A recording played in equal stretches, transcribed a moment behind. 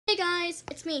guys,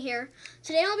 it's me here.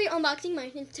 Today I'll be unboxing my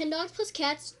Nintendogs plus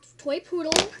Cats toy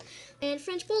Poodle and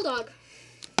French Bulldog.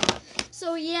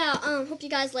 So yeah, hope you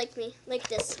guys like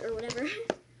this or whatever.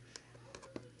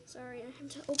 Sorry, I'm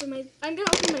gonna open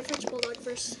my French Bulldog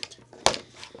first.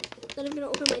 Then I'm gonna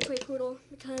open my toy Poodle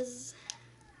because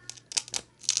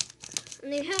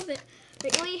they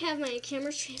only have my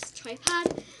camera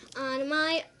tripod on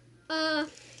my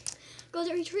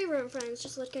golden retriever and friends.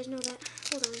 Just to let you guys know that.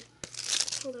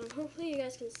 Hold on. Hopefully you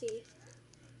guys can see.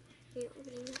 I'm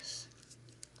opening this.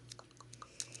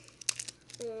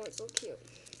 Oh, it's so cute.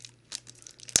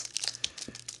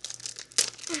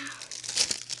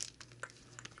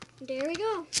 There we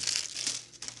go.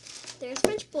 There's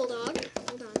French Bulldog.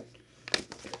 Hold on.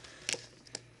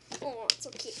 Oh, it's so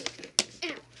cute. Ow.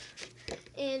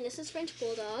 And this is French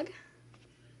Bulldog.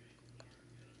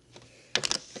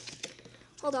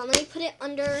 Hold on, let me put it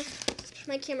under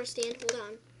my camera stand. Hold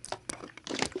on.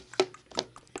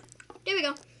 There we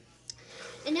go.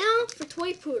 And now for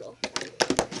toy Poodle.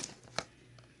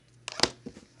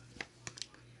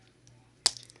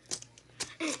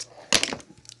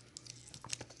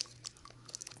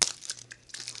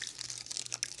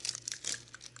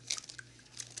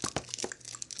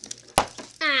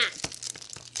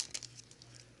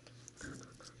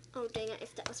 Oh dang it,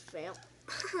 if that was fail.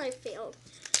 I failed.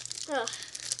 Ugh,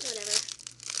 whatever.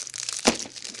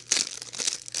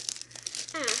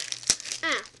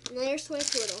 And there's toy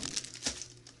Poodle.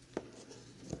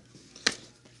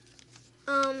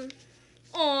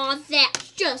 Aw,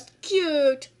 that's just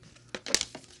cute.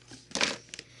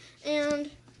 And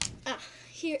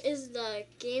here is the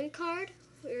game card.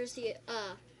 Here's the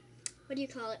what do you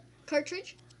call it?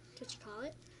 Cartridge? That's what you call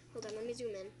it. Hold on, let me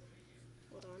zoom in.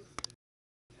 Hold on.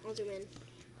 I'll zoom in.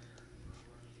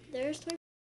 There's toy.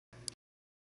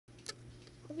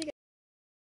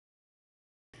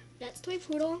 That's toy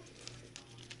Poodle.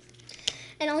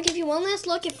 And I'll give you one last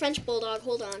look at French Bulldog.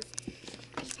 Hold on.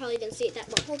 You probably didn't see it that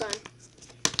well. Hold on.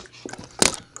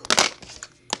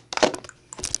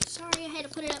 Sorry, I had to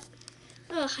put it up.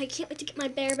 Ugh, I can't wait to get my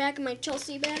bear back and my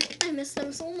Chelsea back. I miss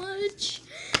them so much.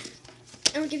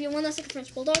 And I'll give you one last look at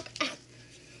French Bulldog.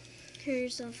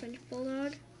 Here's a French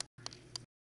Bulldog.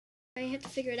 I have to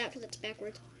figure it out because it's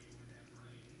backwards.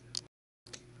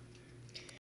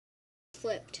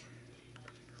 Flipped.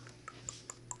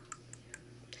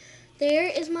 There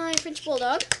is my French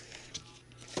Bulldog.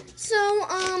 So,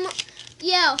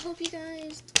 yeah, hope you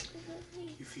guys.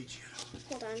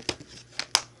 Hold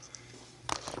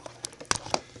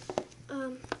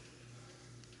on.